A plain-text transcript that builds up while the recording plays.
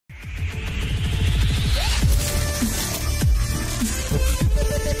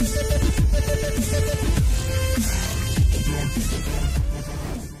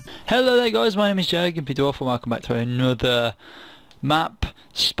Hello there guys, my name is Jag and Peter and welcome back to another map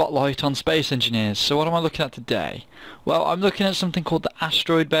spotlight on space engineers. So what am I looking at today? Well, I'm looking at something called the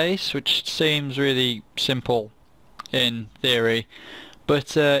Asteroid base, which seems really simple in theory,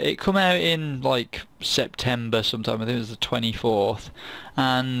 but it come out in like September sometime, I think it was the 24th,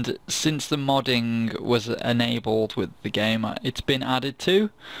 and since the modding was enabled with the game, it's been added to.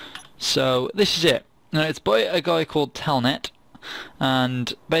 So this is it. Now it's by a guy called Telnet,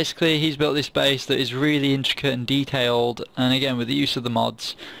 and basically he's built this base that is really intricate and detailed, and again with the use of the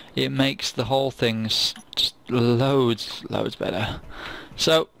mods it makes the whole thing just loads better.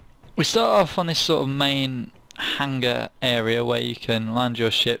 So we start off on this sort of main hangar area where you can land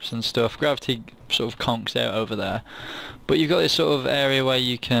your ships and stuff. Gravity sort of conks out over there, but you've got this sort of area where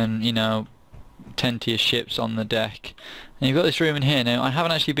you can, you know, tend to your ships on the deck, and you've got this room in here. Now I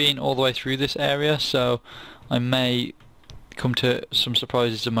haven't actually been all the way through this area, so I may come to some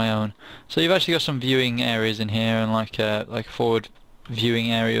surprises of my own. So you've actually got some viewing areas in here, and like a forward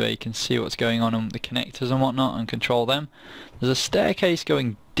viewing area where you can see what's going on the connectors and whatnot and control them. There's a staircase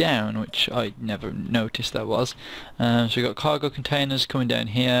going down, which I never noticed there was. So you've got cargo containers coming down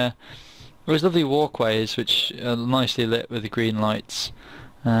here. There's lovely walkways which are nicely lit with the green lights.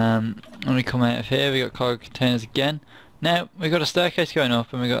 When we come out of here, we've got cargo containers again. Now we've got a staircase going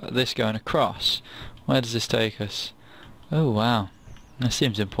up and we've got this going across. Where does this take us? Oh wow, that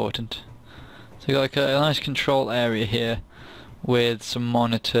seems important. So you've got like a nice control area here with some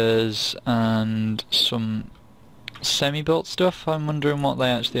monitors and some semi-built stuff. I'm wondering what they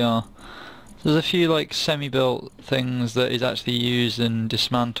actually are. There's a few like semi-built things that is actually used and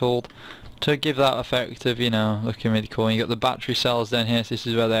dismantled to give that effect of, you know, looking really cool. And you've got the battery cells down here, so this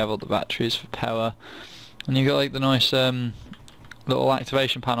is where they have all the batteries for power. And you've got like the nice little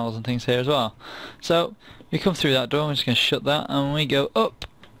activation panels and things here as well. So we come through that door, I'm just going to shut that, and we go up.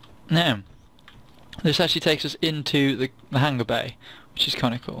 Now this actually takes us into the hangar bay, which is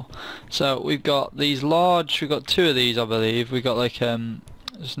kind of cool. So we've got these large, we've got two of these I believe. We've got like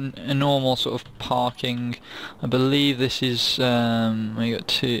just a normal sort of parking. I believe this is we got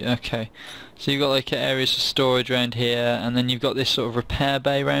two. Okay, so you've got like areas for storage around here, and then you've got this sort of repair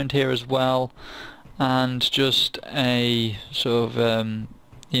bay around here as well, and just a sort of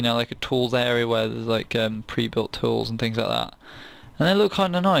you know, like a tools area where there's like pre-built tools and things like that, and they look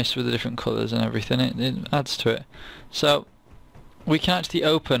kind of nice with the different colours and everything. It adds to it. So we can actually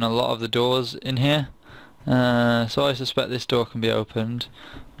open a lot of the doors in here. So I suspect this door can be opened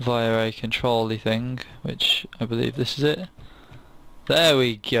via a control-y thing, which I believe this is it. There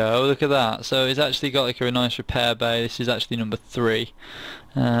we go, look at that. So it's actually got like a nice repair bay. This is actually number 3.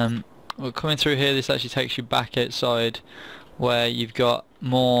 Well, coming through here, this actually takes you back outside where you've got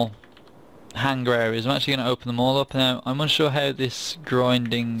more hangar areas. I'm actually going to open them all up now. I'm unsure how this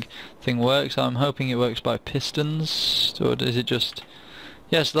grinding thing works. I'm hoping it works by pistons, or is it just...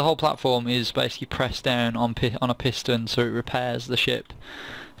 Yes, the whole platform is basically pressed down on a piston, so it repairs the ship.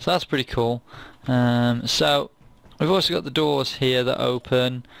 So that's pretty cool. So we've also got the doors here that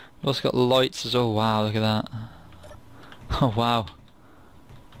open. We've also got the lights as well. Oh wow, look at that. Oh wow.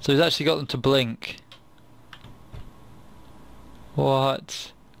 So we've actually got them to blink.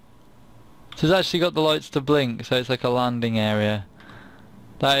 What? So it's actually got the lights to blink, so it's like a landing area.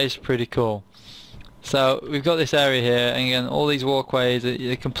 That is pretty cool. So we've got this area here, and again all these walkways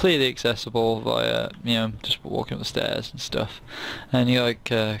are completely accessible via, you know, just walking up the stairs and stuff. And you got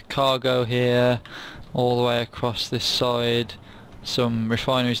like cargo here, all the way across this side, some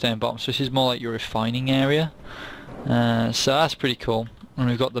refineries down bottom, so this is more like your refining area. So that's pretty cool. And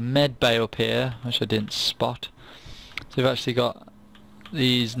we've got the med bay up here, which I didn't spot. So we've actually got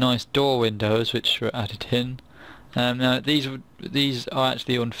these nice door windows which were added in. Now these are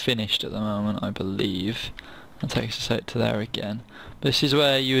actually unfinished at the moment, I believe. That takes us out to there again. But this is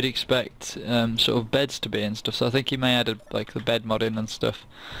where you would expect sort of beds to be and stuff. So I think he may add like the bed mod in and stuff.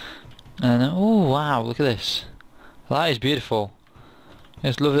 And oh wow, look at this. That is beautiful.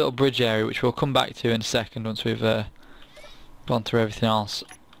 There's a lovely little bridge area which we'll come back to in a second once we've gone through everything else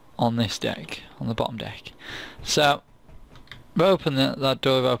on this deck, on the bottom deck. So we've opened that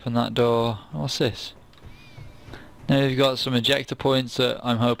door, we've opened that door. What's this? Now we've got some ejector points that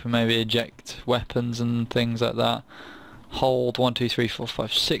I'm hoping maybe eject weapons and things like that. Hold 1, 2, 3, 4,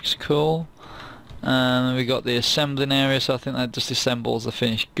 5, 6, cool. And we got the assembling area, so I think that just assembles the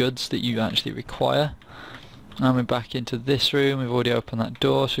finished goods that you actually require. And we're back into this room. We've already opened that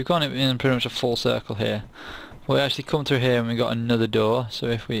door, so we've gone in pretty much a full circle here. We actually come through here and we've got another door, so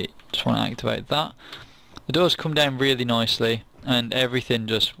if we just want to activate that, the doors come down really nicely and everything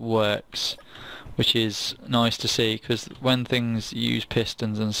just works. which is nice to see, because when things use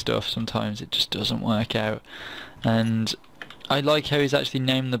pistons and stuff, sometimes it just doesn't work out. And I like how he's actually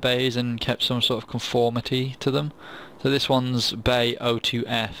named the bays and kept some sort of conformity to them. So this one's bay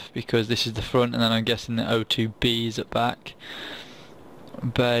O2F because this is the front, and then I'm guessing the O2B is at back.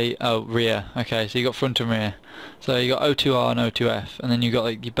 Bay, oh, rear. Okay, so you got front and rear. So you got O2R and O2F, and then you got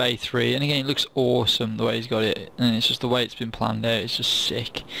like your bay 3, and again it looks awesome the way he's got it, and it's just the way it's been planned out, it's just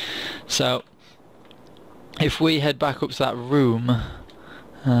sick. So if we head back up to that room,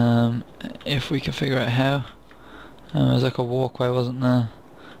 if we can figure out how, there's like a walkway, wasn't there?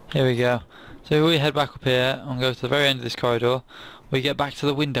 Here we go. So if we head back up here and go to the very end of this corridor, we get back to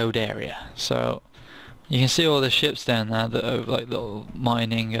the windowed area. So you can see all the ships down there that are like little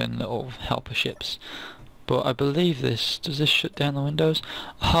mining and little helper ships. But I believe does this shut down the windows?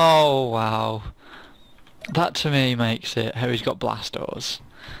 Oh wow. That to me makes it how he's got blast doors.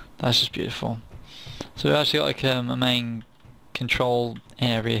 That's just beautiful. So we've actually got like a main control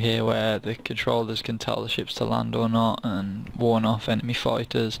area here where the controllers can tell the ships to land or not and warn off enemy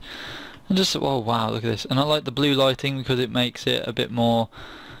fighters. And just, oh wow, look at this. And I like the blue lighting because it makes it a bit more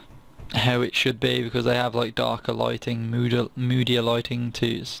how it should be, because they have like darker lighting, moodier lighting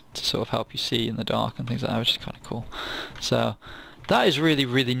to sort of help you see in the dark and things like that, which is kind of cool. So that is really,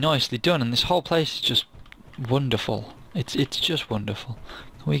 really nicely done, and this whole place is just wonderful. It's just wonderful.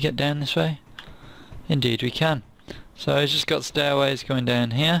 Can we get down this way? Indeed we can. So it's just got stairways going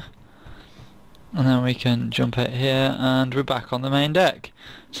down here, and then we can jump out here and we're back on the main deck.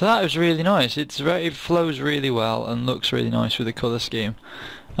 So that was really nice. It flows really well and looks really nice with the colour scheme.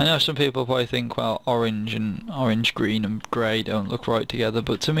 I know some people probably think, well, orange, green and grey don't look right together,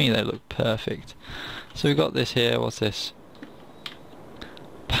 but to me they look perfect. So we've got this here, what's this?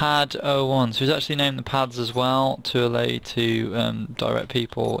 Pad 01. So he's actually named the pads as well to allow you to direct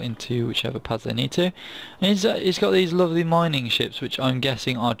people into whichever pads they need to. And he's got these lovely mining ships, which I'm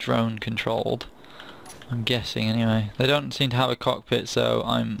guessing are drone controlled. I'm guessing anyway. They don't seem to have a cockpit, so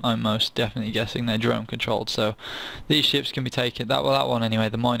I'm most definitely guessing they're drone controlled. So these ships can be taken, that one anyway,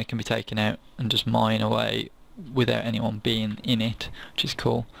 the miner can be taken out and just mine away without anyone being in it, which is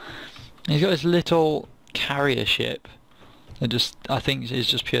cool. And he's got this little carrier ship that I think is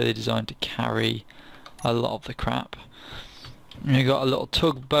just purely designed to carry a lot of the crap. And you've got a little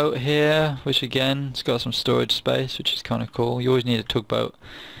tugboat here, which again, it's got some storage space, which is kind of cool. You always need a tugboat.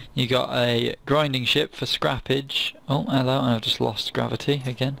 You got a grinding ship for scrappage. Oh, hello, and I've just lost gravity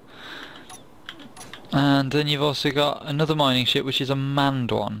again. And then you've also got another mining ship, which is a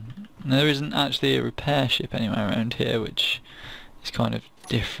manned one. Now, there isn't actually a repair ship anywhere around here, which is kind of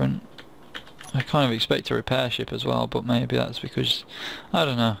different. I kind of expect a repair ship as well, but maybe that's because, I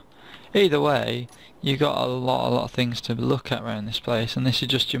don't know. Either way, you got a lot of things to look at around this place, and this is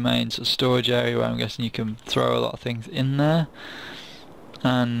just your main sort of storage area where I'm guessing you can throw a lot of things in there.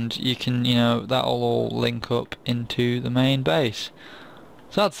 And you can, that'll all link up into the main base.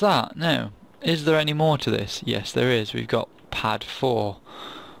 So that's that. Now, is there any more to this? Yes, there is. We've got pad 4,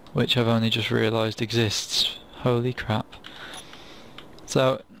 which I've only just realised exists. Holy crap.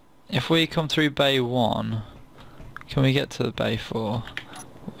 So, if we come through bay 1, can we get to the bay 4?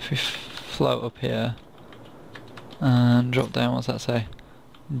 If we float up here and drop down, what's that say?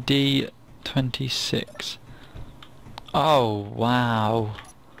 D26. Oh wow.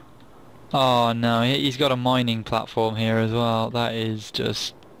 Oh no, he's got a mining platform here as well. That is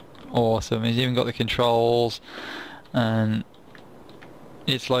just awesome. He's even got the controls, and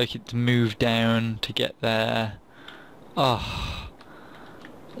it's like it's moved down to get there. Oh,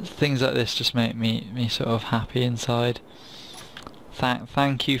 things like this just make me sort of happy inside.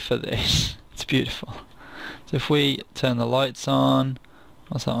 Thank you for this. It's beautiful. So if we turn the lights on,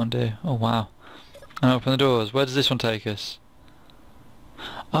 what's that one do? Oh wow. And open the doors. Where does this one take us?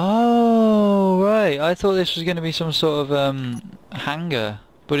 Oh right, I thought this was going to be some sort of hangar,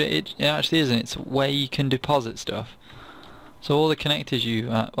 but it actually isn't. It's where you can deposit stuff. So all the connectors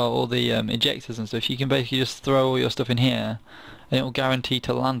well, all the ejectors and stuff, you can basically just throw all your stuff in here, and it will guarantee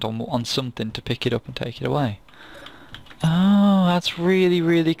to land on something to pick it up and take it away. Oh, that's really,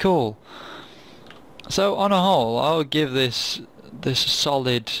 really cool. So on a whole, I would give this a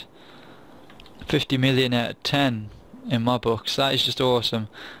solid 50 million out of 10 in my books. That is just awesome.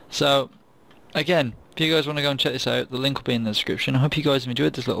 So again, if you guys want to go and check this out, the link will be in the description. I hope you guys have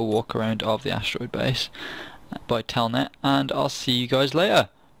enjoyed this little walk around of the Asteroid base by Telnet, and I'll see you guys later.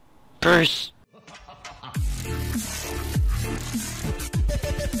 Peace!